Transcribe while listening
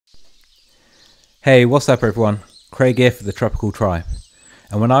Hey, what's up everyone? Craig here for the Tropical Tribe.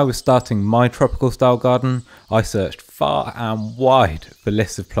 And when I was starting my tropical style garden, I searched far and wide for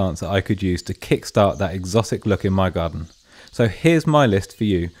lists of plants that I could use to kickstart that exotic look in my garden. So here's my list for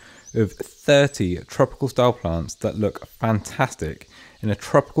you of 30 tropical style plants that look fantastic in a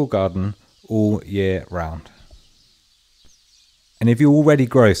tropical garden all year round. And if you already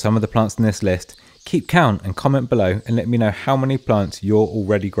grow some of the plants in this list, keep count and comment below and let me know how many plants you're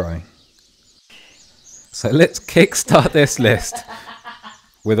already growing. So let's kickstart this list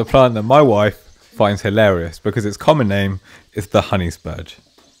with a plant that my wife finds hilarious because its common name is the honey spurge.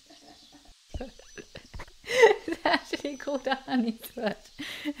 It's actually called a honey spurge.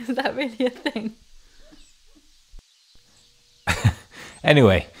 Is that really a thing?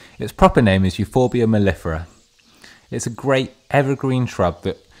 Anyway, its proper name is Euphorbia mellifera. It's a great evergreen shrub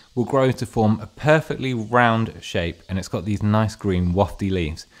that will grow to form a perfectly round shape, and it's got these nice green wafty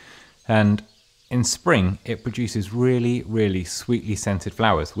leaves. And in spring, it produces really sweetly scented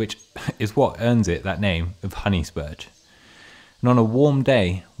flowers, which is what earns it that name of honey spurge. And on a warm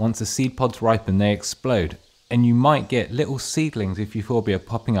day, once the seed pods ripen, they explode, and you might get little seedlings of euphorbia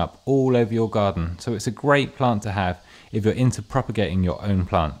popping up all over your garden. So it's a great plant to have if you're into propagating your own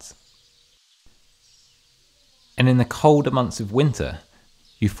plants. And in the colder months of winter,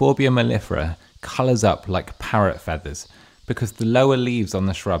 Euphorbia mellifera colours up like parrot feathers, because the lower leaves on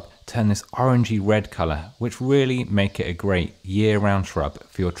the shrub turn this orangey red colour, which really make it a great year-round shrub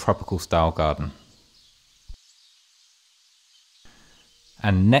for your tropical style garden.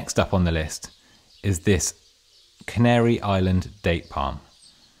 And next up on the list is this Canary Island date palm,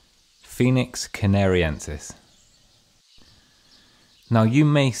 Phoenix canariensis. Now you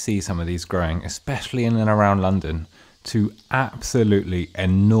may see some of these growing, especially in and around London, to absolutely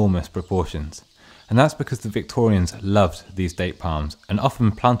enormous proportions. And that's because the Victorians loved these date palms and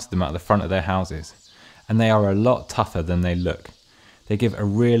often planted them at the front of their houses. And they are a lot tougher than they look. They give a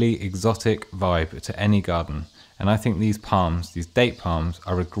really exotic vibe to any garden. And I think these palms, these date palms,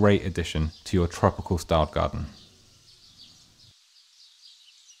 are a great addition to your tropical styled garden.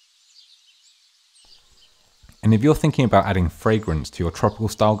 And if you're thinking about adding fragrance to your tropical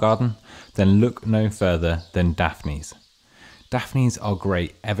style garden, then look no further than Daphnes. Daphnes are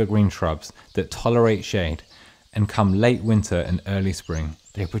great evergreen shrubs that tolerate shade, and come late winter and early spring,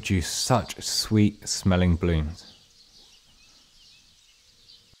 they produce such sweet smelling blooms.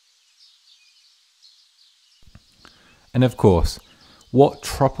 And of course, what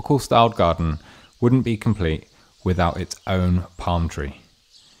tropical styled garden wouldn't be complete without its own palm tree?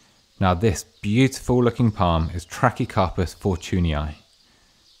 Now this beautiful looking palm is Trachycarpus fortunei.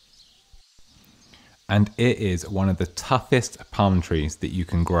 And it is one of the toughest palm trees that you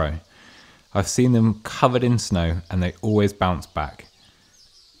can grow. I've seen them covered in snow and they always bounce back.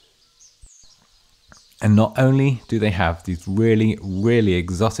 And not only do they have these really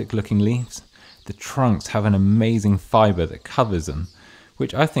exotic looking leaves, the trunks have an amazing fibre that covers them,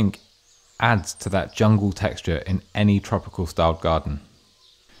 which I think adds to that jungle texture in any tropical styled garden.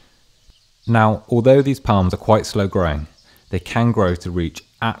 Now, although these palms are quite slow growing, they can grow to reach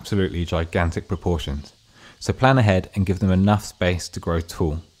absolutely gigantic proportions. So plan ahead and give them enough space to grow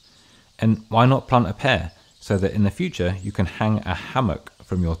tall. And why not plant a pair so that in the future you can hang a hammock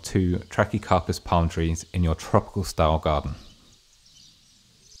from your two Trachycarpus palm trees in your tropical style garden.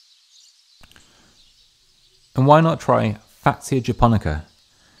 And why not try Fatsia japonica?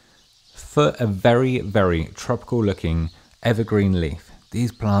 For a very tropical looking evergreen leaf,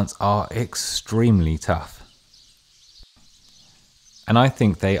 these plants are extremely tough. And I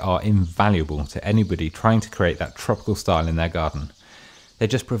think they are invaluable to anybody trying to create that tropical style in their garden. They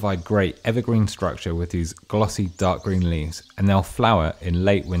just provide great evergreen structure with these glossy dark green leaves, and they'll flower in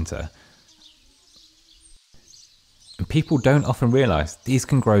late winter. And people don't often realise these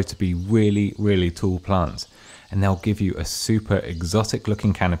can grow to be really tall plants, and they'll give you a super exotic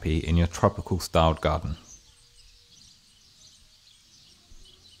looking canopy in your tropical styled garden.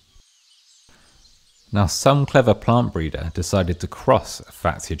 Now some clever plant breeder decided to cross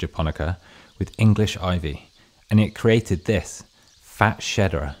Fatsia japonica with English ivy, and it created this, Fat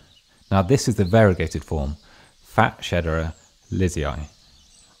Shedera. Now this is the variegated form, Fat Shedera lizii.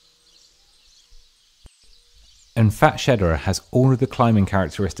 And Fat Shedera has all of the climbing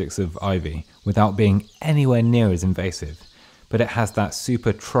characteristics of ivy without being anywhere near as invasive, but it has that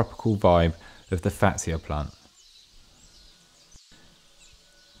super tropical vibe of the Fatsia plant.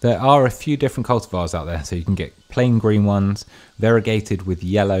 There are a few different cultivars out there, so you can get plain green ones, variegated with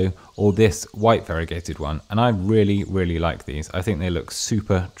yellow, or this white variegated one, and I really like these. I think they look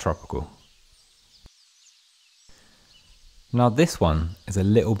super tropical. Now this one is a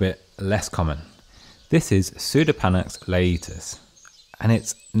little bit less common. This is Pseudopanax laetus, and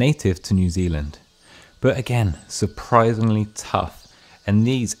it's native to New Zealand, but again, surprisingly tough, and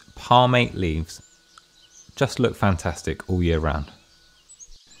these palmate leaves just look fantastic all year round.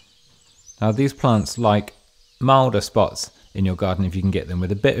 Now these plants like milder spots in your garden if you can get them,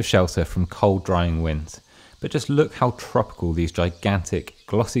 with a bit of shelter from cold drying winds, but just look how tropical these gigantic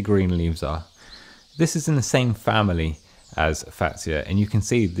glossy green leaves are. This is in the same family as Fatsia, and you can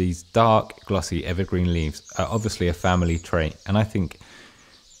see these dark glossy evergreen leaves are obviously a family trait, and I think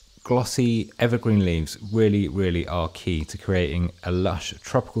glossy evergreen leaves really are key to creating a lush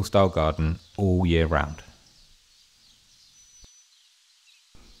tropical style garden all year round.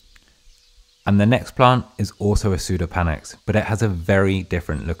 And the next plant is also a Pseudopanax, but it has a very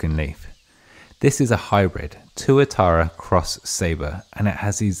different looking leaf. This is a hybrid Tuatara cross Sabre, and it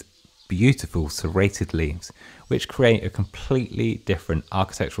has these beautiful serrated leaves which create a completely different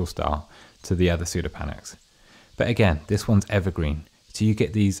architectural style to the other Pseudopanax. But again, this one's evergreen, so you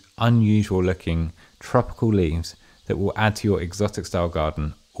get these unusual looking tropical leaves that will add to your exotic style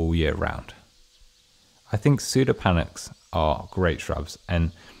garden all year round. I think Pseudopanax are great shrubs,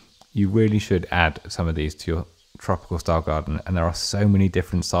 and you really should add some of these to your tropical style garden, and there are so many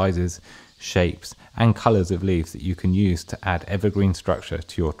different sizes, shapes and colours of leaves that you can use to add evergreen structure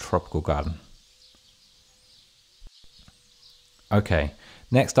to your tropical garden. Okay,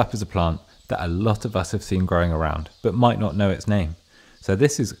 next up is a plant that a lot of us have seen growing around but might not know its name. So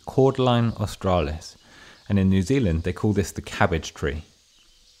this is Cordyline australis, and in New Zealand they call this the cabbage tree.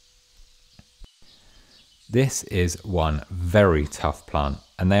 This is one very tough plant,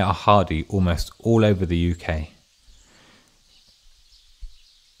 and they are hardy almost all over the UK.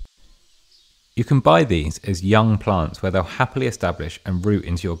 You can buy these as young plants where they'll happily establish and root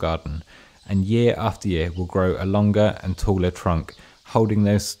into your garden, and year after year will grow a longer and taller trunk, holding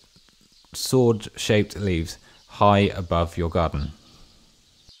those sword-shaped leaves high above your garden.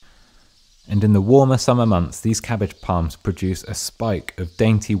 And in the warmer summer months, these cabbage palms produce a spike of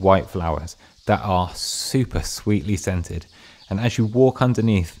dainty white flowers that are super sweetly scented, and as you walk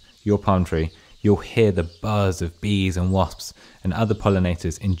underneath your palm tree, you'll hear the buzz of bees and wasps and other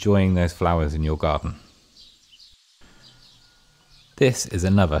pollinators enjoying those flowers in your garden. This is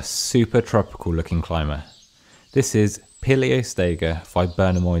another super tropical looking climber. This is Pileostega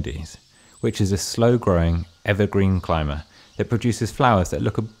viburnum, which is a slow growing evergreen climber that produces flowers that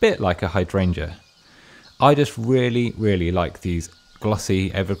look a bit like a hydrangea. I just really like these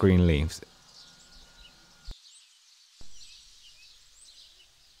glossy evergreen leaves.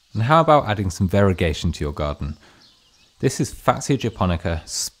 And how about adding some variegation to your garden? This is Fatsia japonica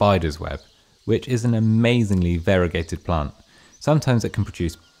spider's web, which is an amazingly variegated plant. Sometimes it can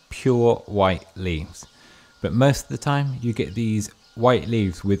produce pure white leaves, but most of the time you get these white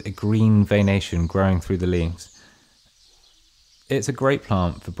leaves with a green veination growing through the leaves. It's a great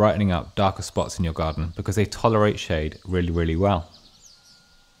plant for brightening up darker spots in your garden because they tolerate shade really well.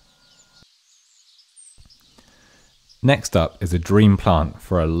 Next up is a dream plant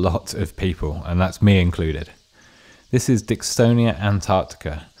for a lot of people, and that's me included. This is Dicksonia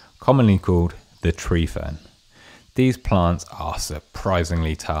antarctica, commonly called the tree fern. These plants are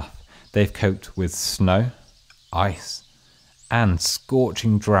surprisingly tough. They've coped with snow, ice, and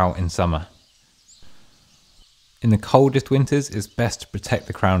scorching drought in summer. In the coldest winters, it's best to protect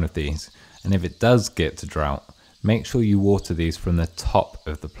the crown of these, and if it does get to drought, make sure you water these from the top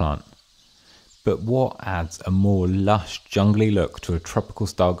of the plant. But what adds a more lush, jungly look to a tropical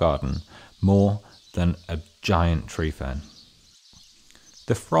style garden more than a giant tree fern?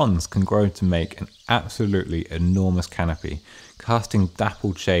 The fronds can grow to make an absolutely enormous canopy, casting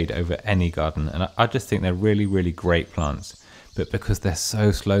dappled shade over any garden, and I just think they're really great plants, but because they're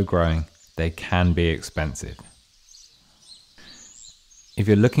so slow growing, they can be expensive. If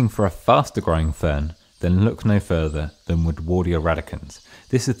you're looking for a faster growing fern, then look no further than Woodwardia radicans.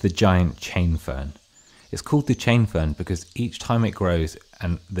 This is the giant chain fern. It's called the chain fern because each time it grows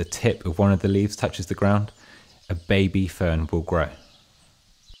and the tip of one of the leaves touches the ground, a baby fern will grow.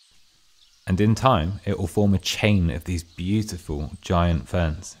 And in time, it will form a chain of these beautiful giant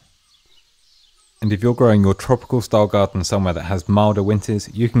ferns. And if you're growing your tropical style garden somewhere that has milder winters,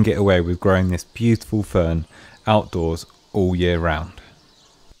 you can get away with growing this beautiful fern outdoors all year round.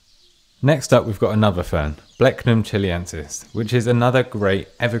 Next up, we've got another fern, Blechnum chiliensis, which is another great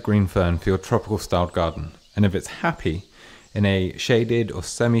evergreen fern for your tropical styled garden. And if it's happy in a shaded or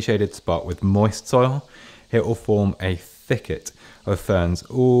semi-shaded spot with moist soil, it will form a thicket of ferns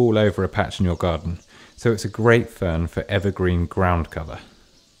all over a patch in your garden. So it's a great fern for evergreen ground cover.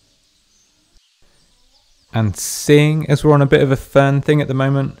 And seeing as we're on a bit of a fern thing at the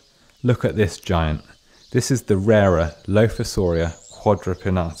moment, look at this giant. This is the rarer Lophosauria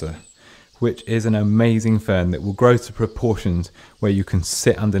quadripinata, which is an amazing fern that will grow to proportions where you can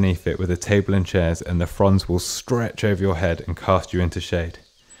sit underneath it with a table and chairs and the fronds will stretch over your head and cast you into shade.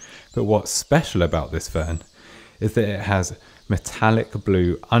 But what's special about this fern is that it has metallic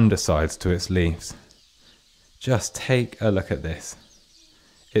blue undersides to its leaves. Just take a look at this.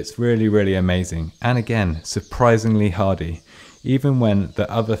 It's really, really amazing, and again, surprisingly hardy. Even when the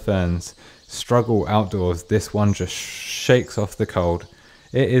other ferns struggle outdoors, this one just shakes off the cold.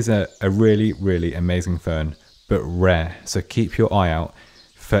 It is a really, really amazing fern, but rare, so keep your eye out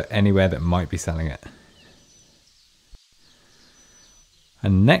for anywhere that might be selling it.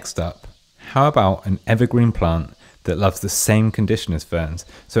 And next up, how about an evergreen plant that loves the same condition as ferns,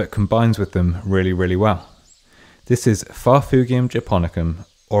 so it combines with them really, really well? This is Farfugium japonicum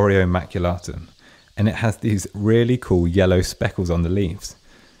aureomaculatum, and it has these really cool yellow speckles on the leaves.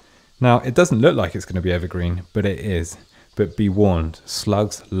 Now, it doesn't look like it's going to be evergreen, but it is. But be warned,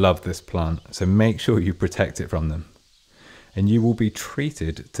 slugs love this plant, so make sure you protect it from them. And you will be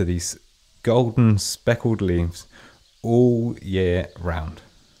treated to these golden speckled leaves all year round.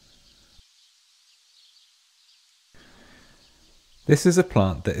 This is a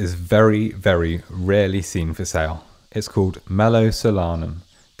plant that is very, very rarely seen for sale. It's called Melosolanum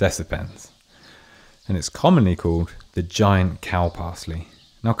decipens, and it's commonly called the giant cow parsley.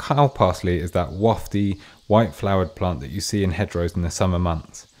 Now, cow parsley is that wafty, white flowered plant that you see in hedgerows in the summer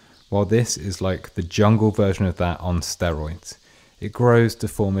months, while this is like the jungle version of that on steroids. It grows to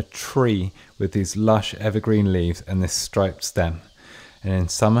form a tree with these lush evergreen leaves and this striped stem, and in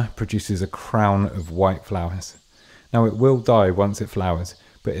summer produces a crown of white flowers. Now, it will die once it flowers,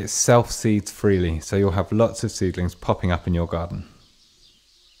 but it self-seeds freely, so you'll have lots of seedlings popping up in your garden.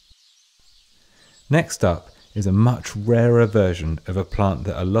 Next up is a much rarer version of a plant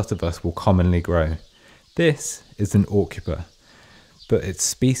that a lot of us will commonly grow. This is an aucupa, but its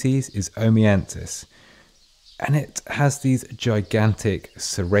species is Omientis, and it has these gigantic,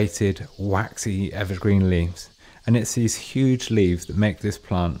 serrated, waxy evergreen leaves, and it's these huge leaves that make this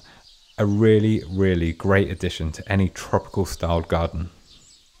plant a really, really great addition to any tropical styled garden.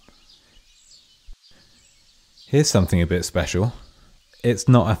 Here's something a bit special. It's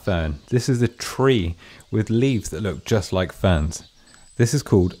not a fern. This is a tree with leaves that look just like ferns. This is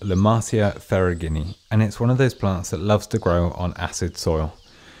called Lomatia ferragini, and it's one of those plants that loves to grow on acid soil.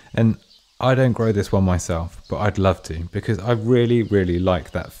 And I don't grow this one myself, but I'd love to, because I really, really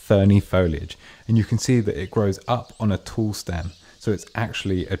like that ferny foliage. And you can see that it grows up on a tall stem, so it's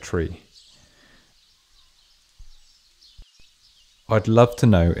actually a tree. I'd love to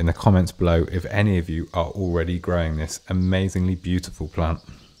know in the comments below if any of you are already growing this amazingly beautiful plant.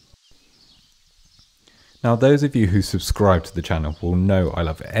 Now, those of you who subscribe to the channel will know I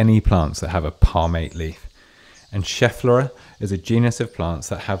love any plants that have a palmate leaf. And Schefflera is a genus of plants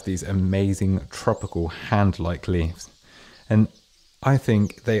that have these amazing tropical hand-like leaves. And I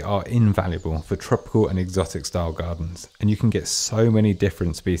think they are invaluable for tropical and exotic style gardens, and you can get so many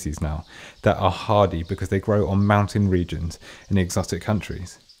different species now that are hardy because they grow on mountain regions in exotic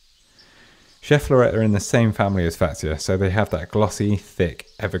countries. Schefflera are in the same family as Fatsia, so they have that glossy, thick,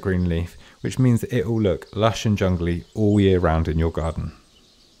 evergreen leaf, which means that it will look lush and jungly all year round in your garden.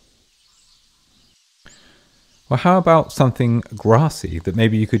 Well, how about something grassy that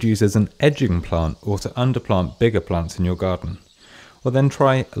maybe you could use as an edging plant or to underplant bigger plants in your garden? Well, then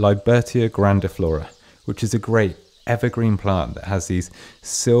try Libertia grandiflora, which is a great evergreen plant that has these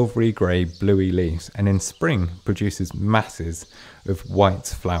silvery grey bluey leaves, and in spring produces masses of white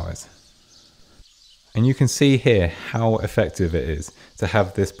flowers. And you can see here how effective it is to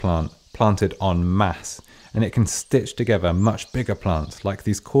have this plant planted en masse, and it can stitch together much bigger plants like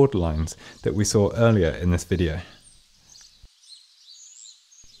these cordylines that we saw earlier in this video.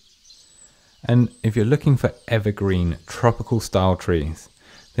 And if you're looking for evergreen tropical style trees,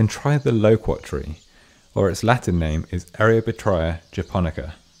 then try the loquat tree, or its Latin name is Eriobotraea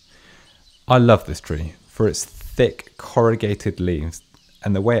japonica. I love this tree for its thick corrugated leaves,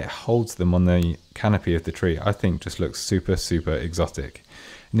 and the way it holds them on the canopy of the tree I think just looks super, super exotic.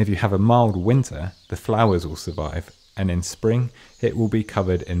 And if you have a mild winter, the flowers will survive, and in spring it will be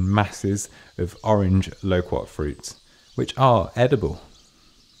covered in masses of orange loquat fruits, which are edible.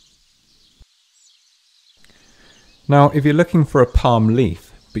 Now, if you're looking for a palm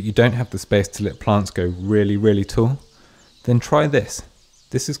leaf, but you don't have the space to let plants go really, really tall, then try this.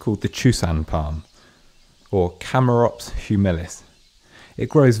 This is called the Chusan palm, or Camarops humilis. It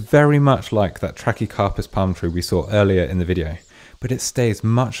grows very much like that Trachycarpus palm tree we saw earlier in the video, but it stays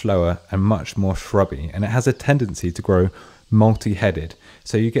much lower and much more shrubby, and it has a tendency to grow multi-headed,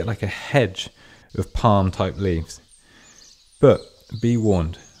 so you get like a hedge of palm type leaves. But be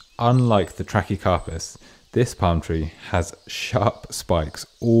warned, unlike the Trachycarpus, this palm tree has sharp spikes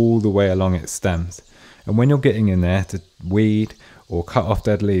all the way along its stems. And when you're getting in there to weed or cut off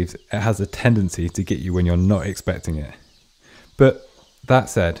dead leaves, it has a tendency to get you when you're not expecting it. But that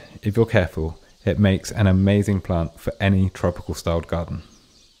said, if you're careful, it makes an amazing plant for any tropical styled garden.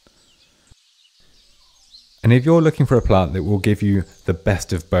 And if you're looking for a plant that will give you the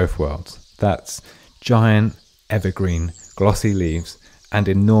best of both worlds, that's giant, evergreen, glossy leaves and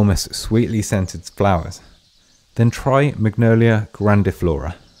enormous sweetly scented flowers, then try Magnolia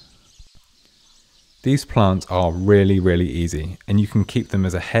grandiflora. These plants are really easy, and you can keep them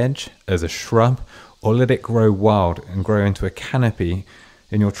as a hedge, as a shrub, or let it grow wild and grow into a canopy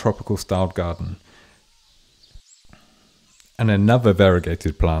in your tropical styled garden. And another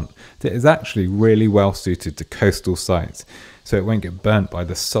variegated plant that is actually really well suited to coastal sites, so it won't get burnt by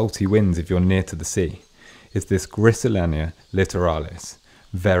the salty winds if you're near to the sea, is this Grissellenia littoralis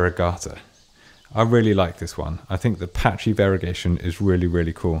variegata. I really like this one. I think the patchy variegation is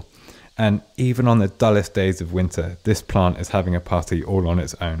really cool. And even on the dullest days of winter, this plant is having a party all on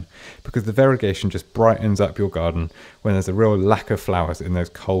its own, because the variegation just brightens up your garden when there's a real lack of flowers in those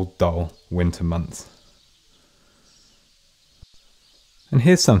cold, dull winter months. And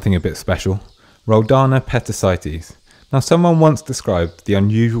here's something a bit special, Rhodana petacites. Now someone once described the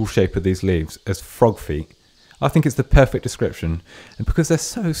unusual shape of these leaves as frog feet. I think it's the perfect description, and because they're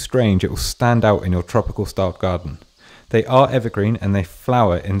so strange it will stand out in your tropical styled garden. They are evergreen and they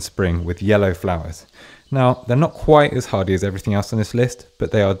flower in spring with yellow flowers. Now, they're not quite as hardy as everything else on this list,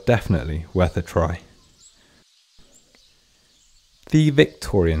 but they are definitely worth a try. The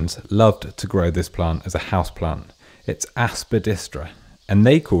Victorians loved to grow this plant as a house plant. It's aspidistra, and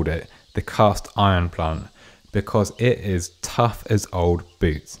they called it the cast iron plant because it is tough as old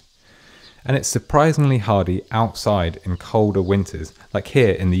boots. And it's surprisingly hardy outside in colder winters, like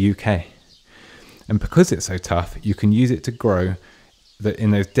here in the UK. And because it's so tough, you can use it to grow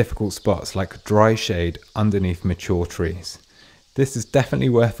in those difficult spots like dry shade underneath mature trees. This is definitely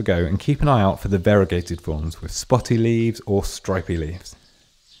worth a go, and keep an eye out for the variegated forms with spotty leaves or stripy leaves.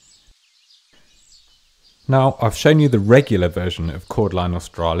 Now, I've shown you the regular version of Cordyline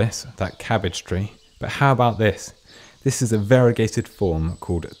australis, that cabbage tree, but how about this? This is a variegated form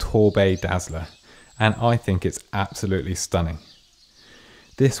called Torbay dazzler, and I think it's absolutely stunning.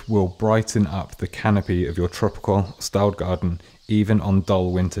 This will brighten up the canopy of your tropical styled garden even on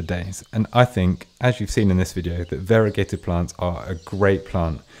dull winter days. And I think, as you've seen in this video, that variegated plants are a great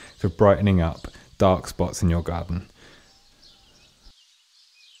plant for brightening up dark spots in your garden.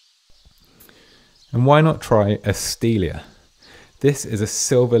 And why not try Astelia? This is a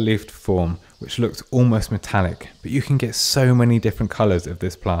silver-leafed form which looks almost metallic, but you can get so many different colours of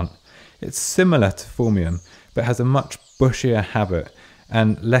this plant. It's similar to Phormium, but has a much bushier habit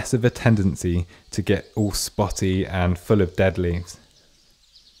and less of a tendency to get all spotty and full of dead leaves.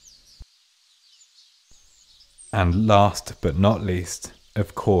 And last but not least,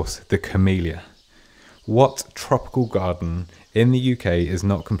 of course, the camellia. What tropical garden in the UK is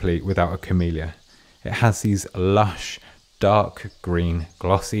not complete without a camellia? It has these lush, dark green,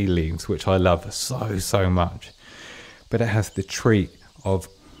 glossy leaves, which I love so much. But it has the treat of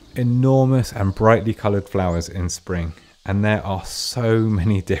enormous and brightly coloured flowers in spring. And there are so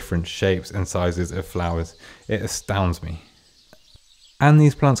many different shapes and sizes of flowers, it astounds me. And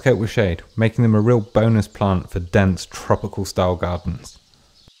these plants coat with shade, making them a real bonus plant for dense tropical style gardens.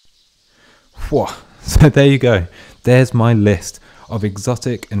 Whew. So there you go, there's my list of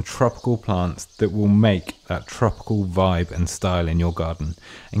exotic and tropical plants that will make that tropical vibe and style in your garden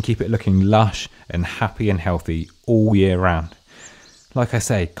and keep it looking lush and happy and healthy all year round. Like I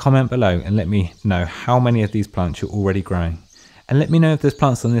say, comment below and let me know how many of these plants you're already growing. And let me know if there's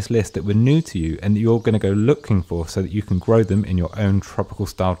plants on this list that were new to you and that you're going to go looking for so that you can grow them in your own tropical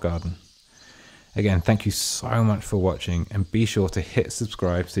styled garden. Again, thank you so much for watching, and be sure to hit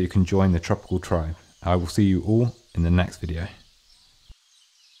subscribe so you can join the tropical tribe. I will see you all in the next video.